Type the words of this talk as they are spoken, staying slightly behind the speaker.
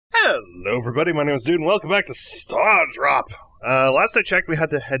Hello everybody, my name is Dude, and welcome back to Stardrop! Last I checked, we had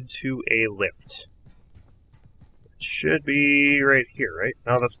to head to a lift. It should be right here, right?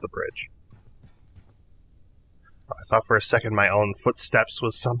 No, that's the bridge. I thought for a second my own footsteps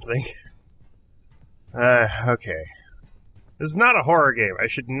was something. Okay. This is not a horror game. I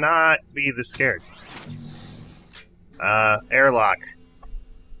should not be this scared. Airlock.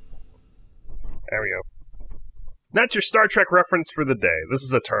 There we go. That's your Star Trek reference for the day. This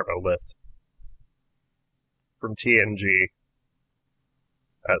is a turbo lift. From TNG.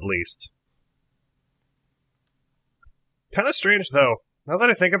 At least. Kind of strange, though. Now that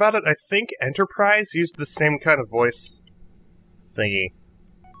I think about it, I think Enterprise used the same kind of voice thingy.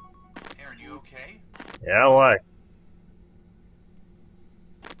 Aaron, you okay? Yeah, why?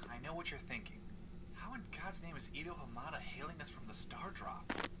 I know what you're thinking. How in God's name is Ito Hamada hailing us from the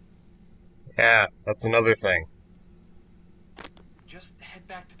Stardrop? Yeah, that's another thing. Just head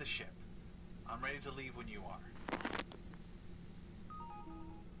back to the ship. I'm ready to leave when you are.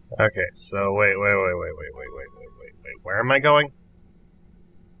 Okay, so wait. Where am I going?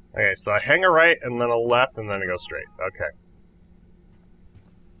 Okay, so I hang a right, and then a left, and then I go straight. Okay.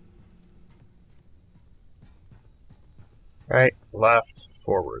 Right, left,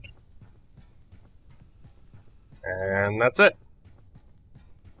 forward. And that's it.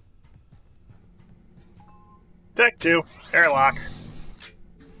 Deck 2, airlock.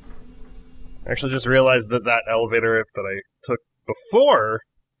 I actually just realized that that elevator that I took before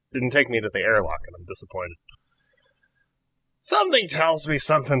didn't take me to the airlock, and I'm disappointed. Something tells me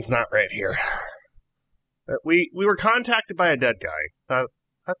something's not right here. We were contacted by a dead guy.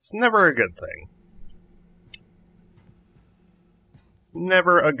 That's never a good thing. It's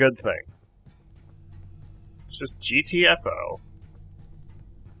never a good thing. It's just GTFO.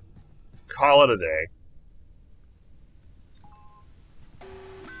 Call it a day.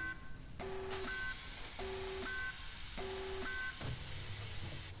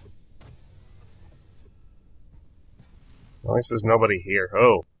 At least there's nobody here.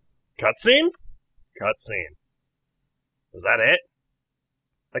 Oh. Cutscene? Cutscene. Is that it?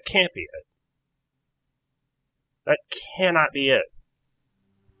 That can't be it. That cannot be it.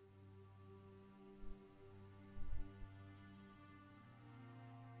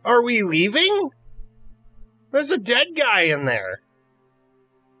 Are we leaving? There's a dead guy in there.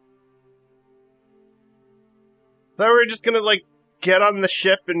 Thought we were just gonna, like, get on the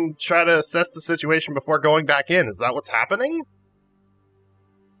ship and try to assess the situation before going back in. Is that what's happening?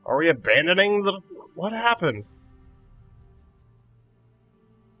 Are we abandoning the... What happened?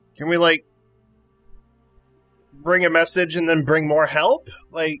 Can we, like, bring a message and then bring more help?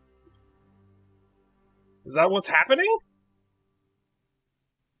 Like, is that what's happening?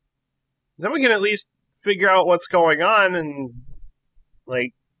 Then we can at least figure out what's going on and,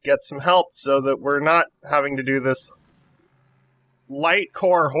 like, get some help so that we're not having to do this light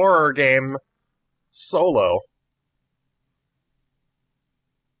core horror game solo.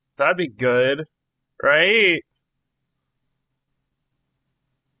 That'd be good, right?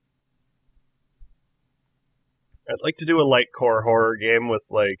 I'd like to do a light core horror game with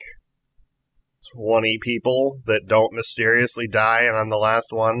like 20 people that don't mysteriously die and I'm the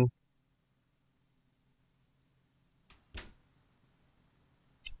last one.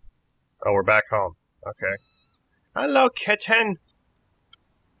 Oh, we're back home. Okay. Hello, kitten.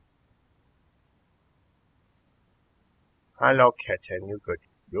 Hello, kitten. You good.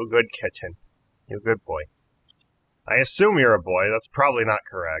 You good, kitten. You good boy. I assume you're a boy. That's probably not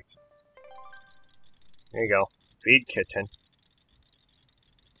correct. There you go. Feed kitten.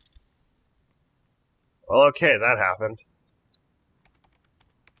 Well, okay, that happened.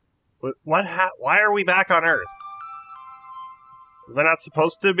 Why are we back on Earth? Was I not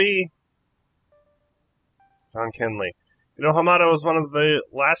supposed to be? John Kinley. You know, Hamada was one of the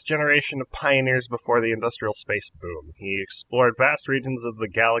last generation of pioneers before the industrial space boom. He explored vast regions of the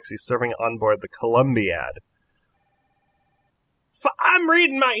galaxy serving on board the Columbiad. I'm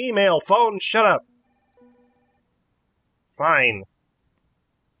reading my email, phone! Shut up! Fine.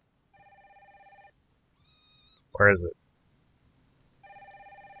 Where is it?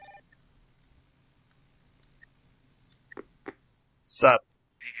 Sup?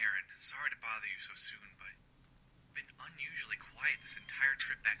 Hey Aaron, sorry to bother you so soon, but I've been unusually quiet this entire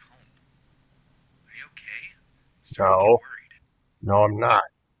trip back home. Are you okay? I'm starting to get worried. No, I'm not.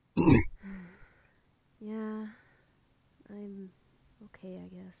 Yeah, I'm okay, I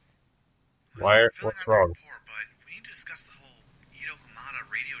guess. Why? What's wrong? Report, but we need to discuss the whole Ito Hamada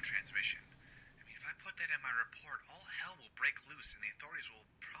radio transmission. I mean, if I put that in my report, all hell will break loose and the authorities will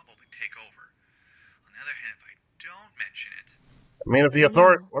probably take over. On the other hand, if I Don't mention it. I mean, if the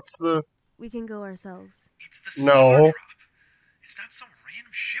authority... What's the... We can go ourselves. It's the No. Stardrop. It's not some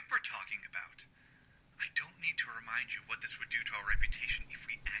random ship we're talking about. I don't need to remind you what this would do to our reputation if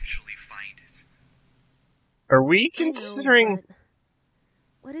we actually find it. Are we I know, considering... but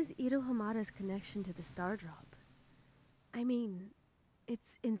what is Ito Hamada's connection to the Stardrop? I mean,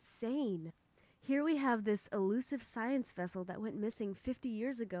 it's insane. Here we have this elusive science vessel that went missing 50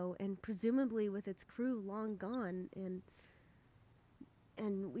 years ago, and presumably with its crew long gone, and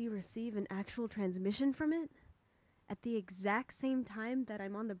we receive an actual transmission from it at the exact same time that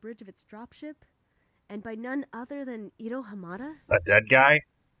I'm on the bridge of its dropship, and by none other than Ito Hamada? A dead guy?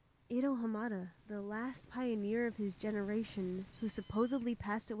 Ito Hamada, the last pioneer of his generation, who supposedly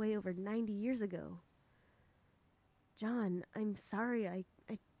passed away over 90 years ago. John, I'm sorry, I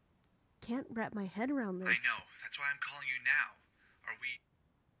can't wrap my head around this. I know. That's why I'm calling you now. Are we...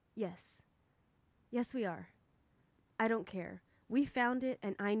 Yes. Yes, we are. I don't care. We found it,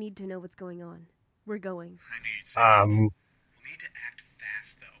 and I need to know what's going on. We're going. I need to say it. We'll need to act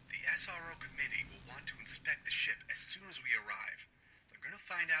fast, though. The SRO committee will want to inspect the ship as soon as we arrive. They're going to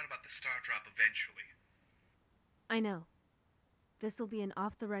find out about the Stardrop eventually. I know. This'll be an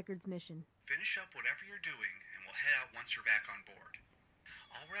off-the-records mission. Finish up whatever you're doing, and we'll head out once you're back on board.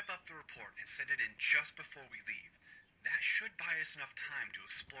 I'll wrap up the report and send it in just before we leave. That should buy us enough time to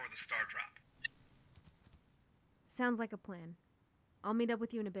explore the Stardrop. Sounds like a plan. I'll meet up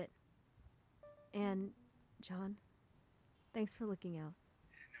with you in a bit. And, John, thanks for looking out.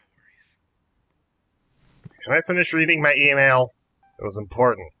 No worries. Can I finish reading my email? It was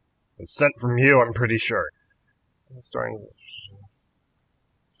important. It was sent from you, I'm pretty sure. Starting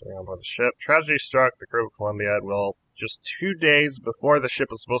on board the ship. Tragedy struck the crew of Columbia at will just 2 days before the ship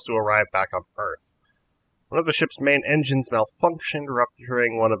was supposed to arrive back on Earth. One of the ship's main engines malfunctioned,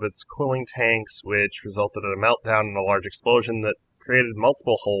 rupturing one of its cooling tanks, which resulted in a meltdown and a large explosion that created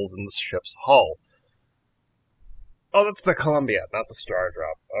multiple holes in the ship's hull. Oh, that's the Columbia, not the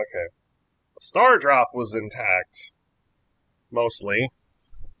Stardrop. Okay. The Stardrop was intact. Mostly.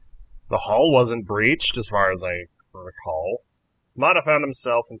 The hull wasn't breached, as far as I recall. Mata found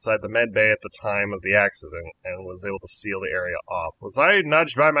himself inside the med bay at the time of the accident and was able to seal the area off. Was I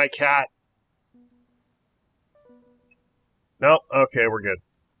nudged by my cat? Nope. Okay, we're good.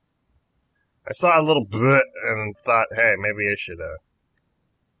 I saw a little bit and thought, hey, maybe I should,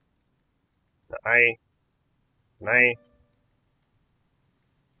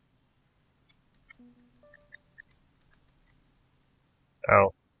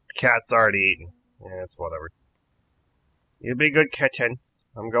 Oh, the cat's already eaten. Yeah, it's whatever. You be good, kitten.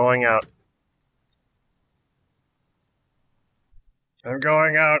 I'm going out. I'm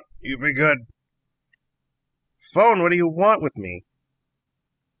going out. You be good. Phone, what do you want with me?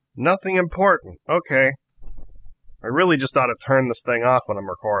 Nothing important. Okay. I really just ought to turn this thing off when I'm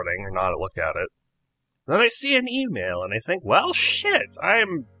recording, or not look at it. Then I see an email, and I think, well, shit,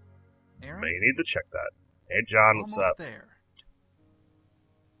 Aaron? may need to check that. Hey, John, what's Almost up? there.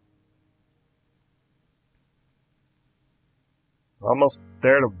 Almost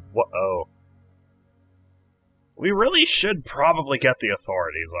there to what? Oh. We really should probably get the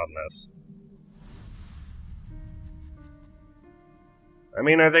authorities on this. I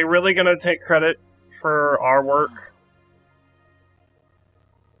mean, are they really going to take credit for our work?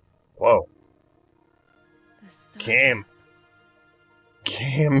 Whoa. Cam.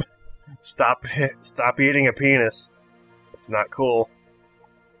 Stop eating a penis. It's not cool.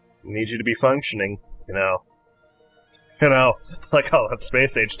 I need you to be functioning, you know. You know, like all that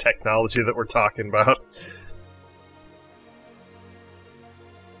space age technology that we're talking about.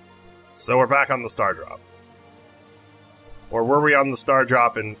 So we're back on the Stardrop. Or were we on the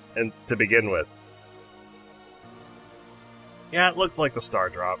Stardrop in to begin with? Yeah, it looked like the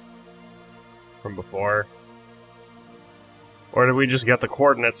Stardrop from before. Or did we just get the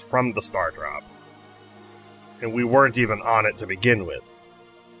coordinates from the Stardrop? And we weren't even on it to begin with.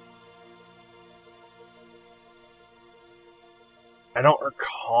 I don't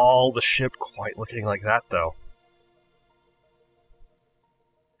recall the ship quite looking like that, though.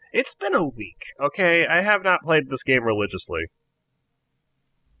 It's been a week, okay? I have not played this game religiously.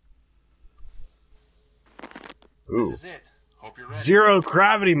 Ooh. This is it. Hope you're ready. Zero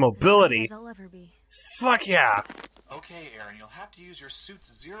gravity mobility. As I'll ever be. Fuck yeah! Okay, Aaron, you'll have to use your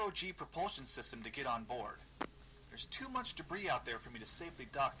suit's zero-G propulsion system to get on board. There's too much debris out there for me to safely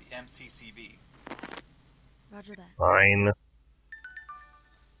dock the MCCV. Roger that. Fine.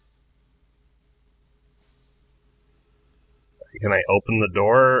 Can I open the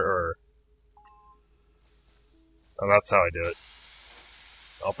door, or... Oh, that's how I do it.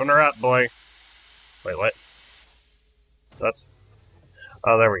 Open her up, boy. Wait, what? That's...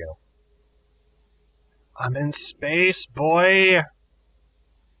 Oh, there we go. I'm in space, boy!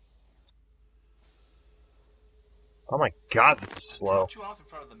 Oh my god, this is slow. Dropped you off in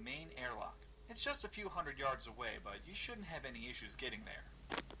front of the main airlock. It's just a few hundred yards away, but you shouldn't have any issues getting there.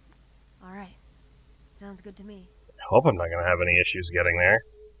 Alright. Sounds good to me. I hope I'm not gonna have any issues getting there.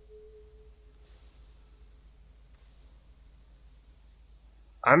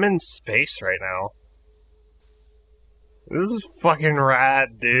 I'm in space right now. This is fucking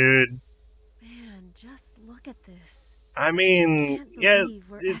rad, dude. Man, just look at this. I mean, yeah,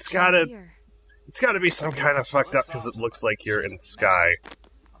 We're it's actually gotta... here. It's gotta be some kind of fucked up because it looks like you're in the sky.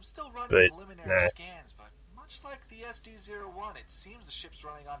 I'm still running But, preliminary nah. scans, but much like the SD-01, it seems the ship's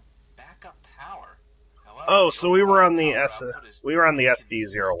running on backup power. However, Oh, so we were on the power S... output is We were on the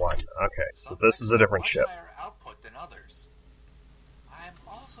SD-01. Okay, so this is a different ship. much higher output than others. I am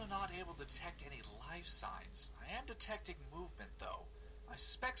also not able to detect any life signs. I am detecting movement, though. I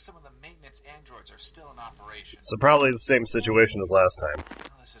suspect some of the maintenance androids are still in operation. So probably the same situation as last time.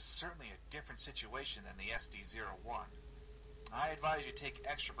 Well, this is certainly a different situation than the SD-01. I advise you take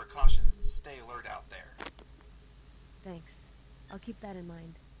extra precautions and stay alert out there. Thanks. I'll keep that in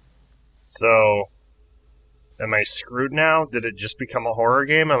mind. So... Am I screwed now? Did it just become a horror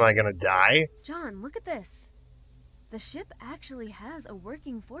game? Am I gonna die? John, look at this. The ship actually has a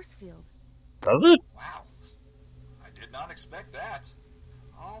working force field. Does it? Wow. I did not expect that.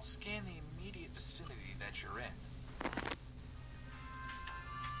 I'll scan the immediate vicinity that you're in.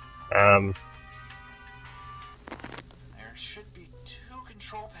 There should be 2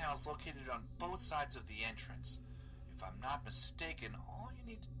 control panels located on both sides of the entrance. If I'm not mistaken, all you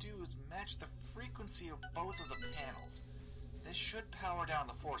need to do is match the frequency of both of the panels. This should power down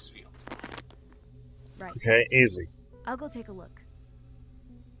the force field. Right. Okay, easy. I'll go take a look.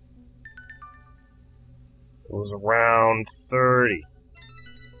 It was around 30.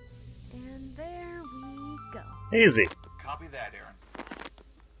 And there we go. Easy. Copy that, Aaron.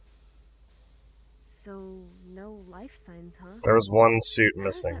 So, no life signs, huh? There was one suit How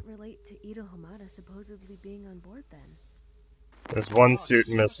missing. does that relate to Ito Hamada supposedly being on board then? There's one Well, it suit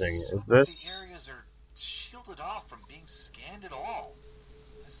seems missing. Is some of this... The areas are shielded off from being scanned at all.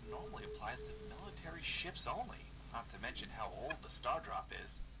 This normally applies to military ships only, not to mention how old the Stardrop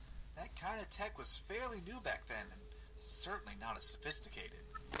is. That kind of tech was fairly new back then, and certainly not as sophisticated.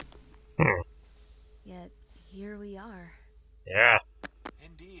 Yet, here we are. Yeah.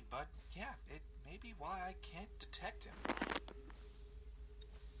 Indeed, but yeah, it may be why I can't detect him.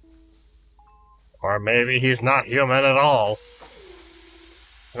 Or maybe he's not human at all.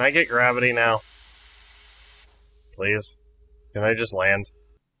 Can I get gravity now? Please? Can I just land?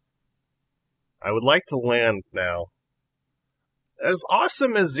 I would like to land now. As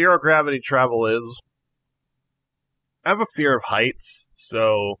awesome as zero gravity travel is, I have a fear of heights,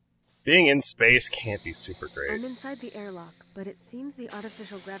 so being in space can't be super great. I'm inside the airlock, but it seems the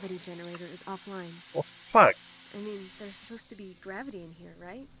artificial gravity generator is offline. Well, fuck. I mean, there's supposed to be gravity in here,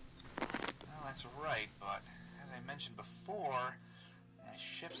 right? Well, that's right, but as I mentioned before, that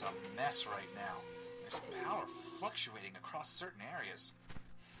ship's a mess right now. There's power fluctuating across certain areas.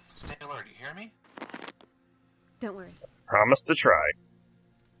 Stay alert, you hear me? Don't worry. Promise to try.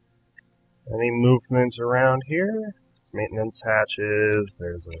 Any movement around here? Maintenance hatches.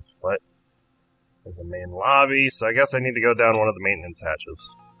 There's a... what? There's a main lobby, so I guess I need to go down one of the maintenance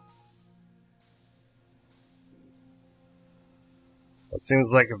hatches. That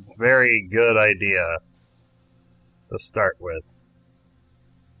seems like a very good idea to start with.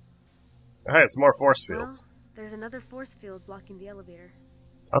 Hey, it's more force fields. Well, there's another force field blocking the elevator.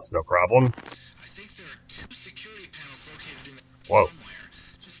 That's no problem. I think there are 2 security panels located in the Whoa. somewhere.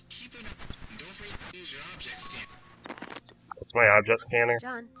 Just keep an eye and don't forget to use your object scan. What's my object scanner?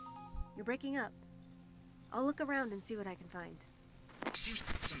 John, you're breaking up. I'll look around and see what I can find. Seems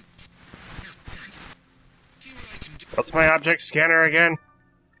like some interference. See what I can do. What's my object scanner again?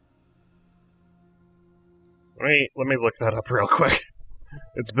 Let me look that up real quick.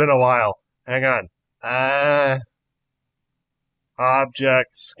 It's been a while. Hang on.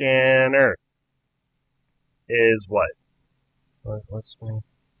 Object scanner is what? What's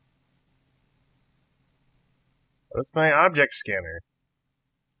my object scanner?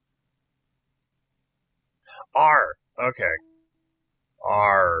 R. Okay.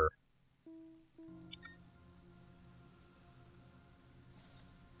 R.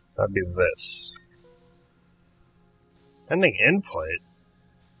 That'd be this. Pending input?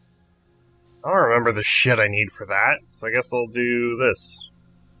 I don't remember the shit I need for that, so I guess I'll do this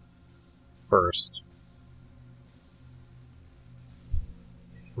first.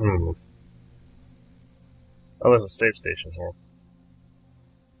 Oh, there's a save station here.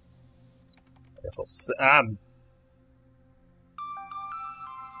 I guess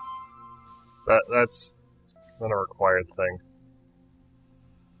that's not a required thing.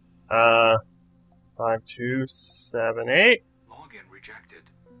 5278. Login rejected.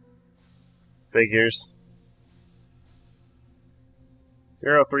 Figures.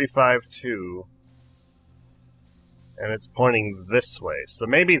 0352. And it's pointing this way. So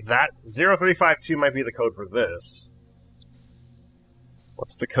maybe that 0352 might be the code for this.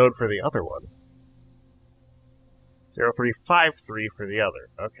 What's the code for the other one? 0353 for the other.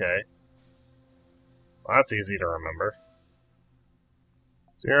 Okay. Well, that's easy to remember.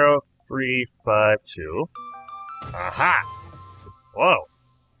 0352. Aha! Whoa.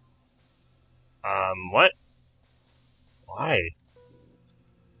 What? Why?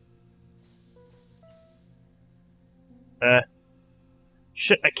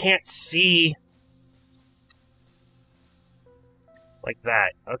 Shit, I can't see. Like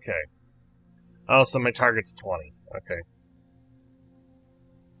that. Okay. Oh, so my target's 20. Okay.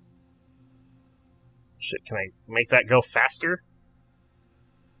 Shit, can I make that go faster?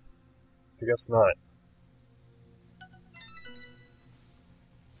 I guess not.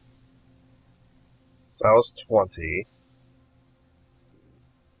 So that was 20.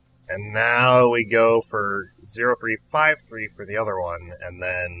 And now we go for 0353 for the other one, and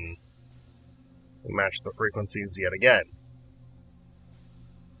then we match the frequencies yet again.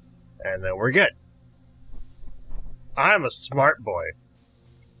 And then we're good. I'm a smart boy.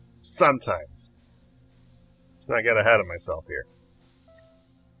 Sometimes. Let's not get ahead of myself here.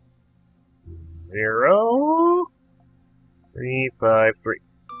 0353.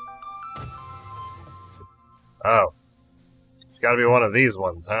 Oh. It's gotta be one of these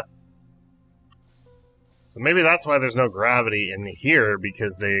ones, huh? So maybe that's why there's no gravity in here,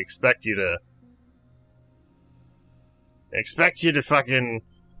 because they expect you to... fucking...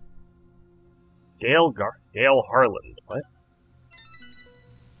 Gail Harland. What?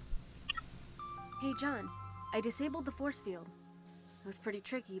 Hey, John. I disabled the force field. It was pretty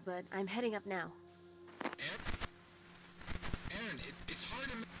tricky, but I'm heading up now. Aaron, it's hard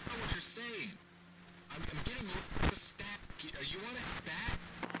to make out what you're saying. I'm getting a little static. You want to head back?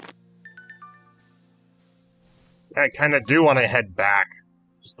 I kind of do want to head back,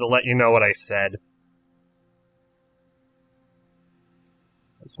 just to let you know what I said.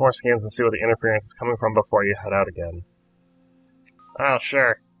 Get some more scans and see where the interference is coming from before you head out again. Oh,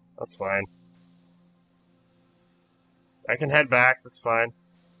 sure. That's fine. I can head back, that's fine.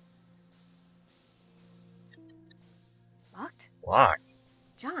 Locked? Locked?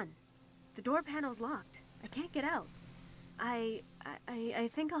 John, the door panel's locked. I can't get out. I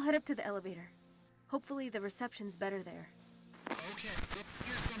think I'll head up to the elevator. Hopefully the reception's better there. Okay,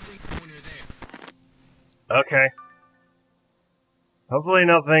 here's something when you're there. Okay. Hopefully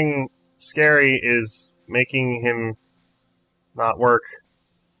nothing scary is making him not work.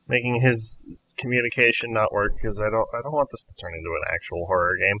 Making his communication not work, because I don't want this to turn into an actual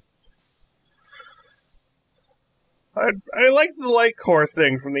horror game. I like the light core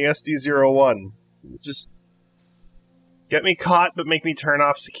thing from the SD-01. Just get me caught, but make me turn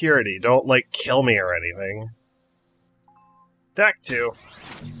off security. Don't, like, kill me or anything. Deck 2.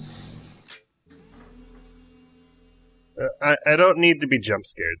 I don't need to be jump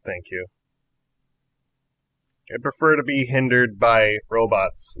scared, thank you. I prefer to be hindered by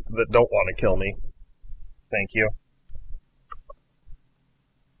robots that don't want to kill me. Thank you.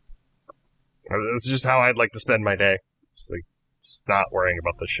 This is just how I'd like to spend my day. Just not worrying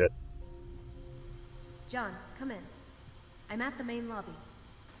about this shit. John, come in. I'm at the main lobby.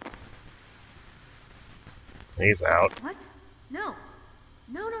 He's out. What? No.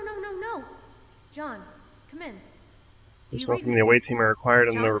 No. John, come in. There's something the away team are required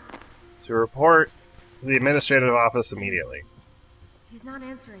to report to the administrative office immediately. He's not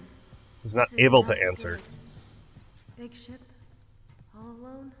answering. He's not able to answer. Big ship, all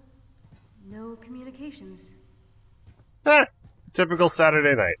alone, no communications. It's a typical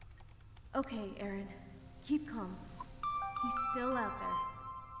Saturday night. Okay, Aaron, keep calm. He's still out there.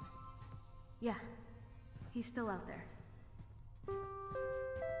 Yeah, he's still out there.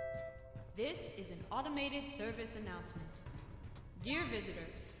 This is an automated service announcement. Dear visitor,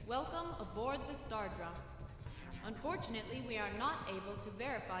 welcome aboard the Stardrop. Unfortunately, we are not able to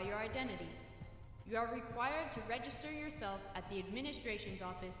verify your identity. You are required to register yourself at the administration's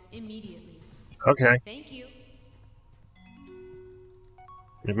office immediately. Okay. Thank you.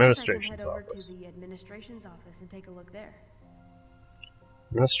 Administration's I can head over office. to the administration's office and take a look there.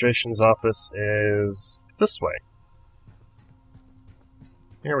 Administration's office is this way.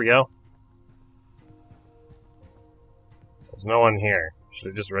 Here we go. There's no one here.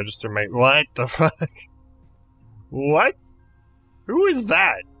 Should I just register my... What the fuck? What? Who is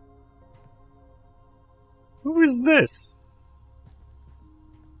that? Who is this?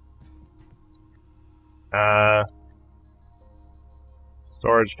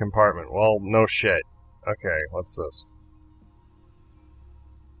 Storage compartment. Well, no shit. Okay, what's this?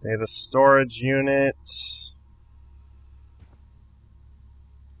 Data storage unit.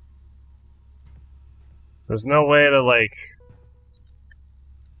 There's no way to, like...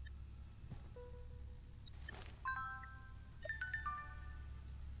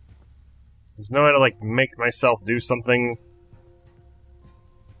 There's no way to, like, make myself do something...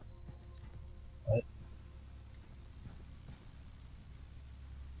 What?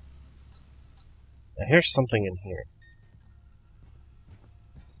 Now here's something in here.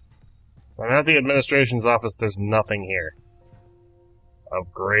 So I'm at the administration's office, there's nothing here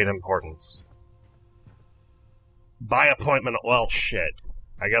of great importance. By appointment, well, shit.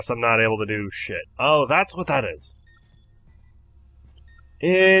 I guess I'm not able to do shit. Oh, that's what that is.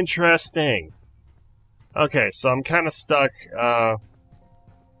 Interesting. Okay, so I'm kind of stuck, I'm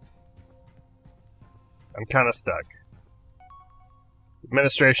kind of stuck.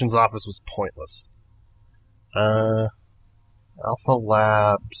 Administration's office was pointless. Alpha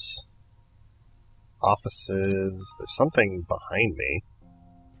Labs... Offices... There's something behind me.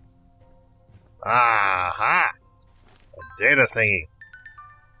 Aha! A data thingy.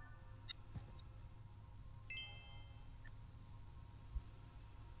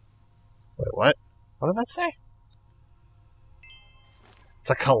 Wait, what? What did that say?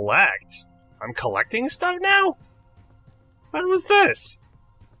 To collect? I'm collecting stuff now? What was this?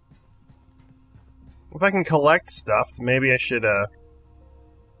 If I can collect stuff, maybe I should,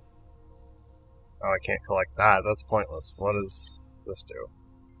 Oh, I can't collect that. That's pointless. What does this do?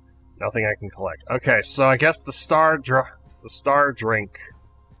 Nothing I can collect. Okay, so I guess the star drink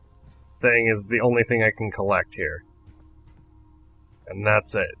thing is the only thing I can collect here. And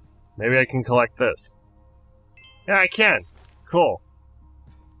that's it. Maybe I can collect this. Yeah, I can. Cool.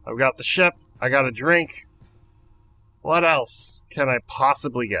 I've got the ship. I got a drink. What else can I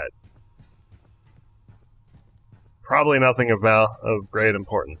possibly get? Probably nothing of great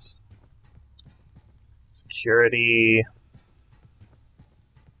importance. Security...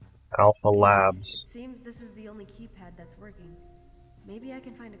 Alpha Labs. It seems this is the only keypad that's working. Maybe I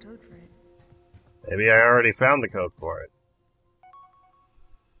can find a code for it. Maybe I already found the code for it.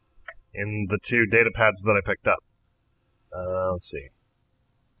 In the 2 data pads that I picked up. Let's see.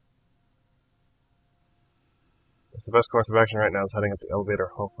 It's the best course of action right now is heading up the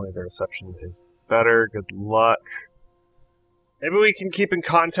elevator. Hopefully the reception is better. Good luck. Maybe we can keep in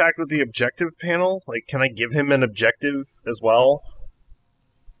contact with the objective panel? Like, can I give him an objective as well?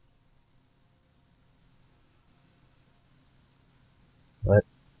 What?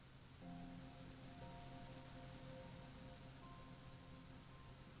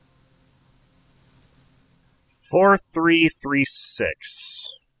 Four,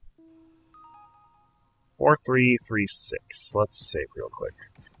 336. 4336. Let's save real quick.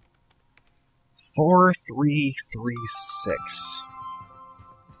 4336.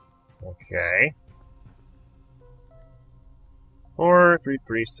 Okay.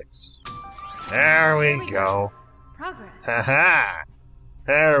 4336. There we go. Progress. Haha!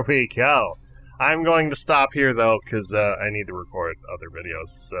 There we go. I'm going to stop here, though, because I need to record other videos.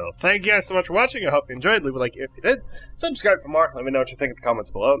 So, thank you guys so much for watching. I hope you enjoyed. Leave a like if you did. Subscribe for more. Let me know what you think in the comments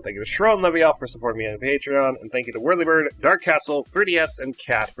below. And thank you to Shro and Levioff for supporting me on Patreon. And thank you to Whirlybird, Dark Castle, 3DS, and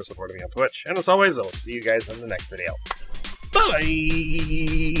Cat for supporting me on Twitch. And as always, I will see you guys in the next video. Bye!